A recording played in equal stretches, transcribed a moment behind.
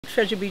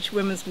Treasure Beach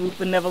Women's Group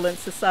Benevolent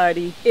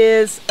Society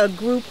is a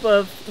group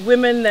of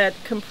women that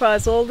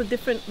comprise all the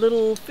different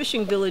little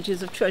fishing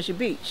villages of Treasure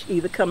Beach.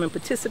 Either come and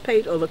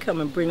participate or they'll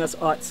come and bring us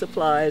art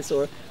supplies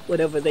or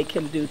whatever they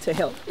can do to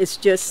help. It's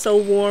just so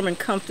warm and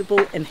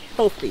comfortable and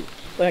healthy.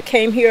 When I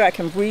came here, I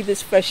can breathe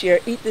this fresh air,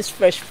 eat this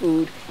fresh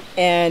food,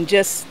 and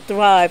just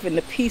thrive in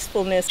the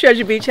peacefulness.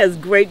 Treasure Beach has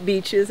great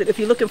beaches. If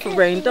you're looking for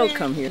rain, don't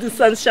come here. The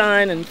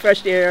sunshine and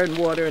fresh air and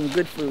water and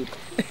good food.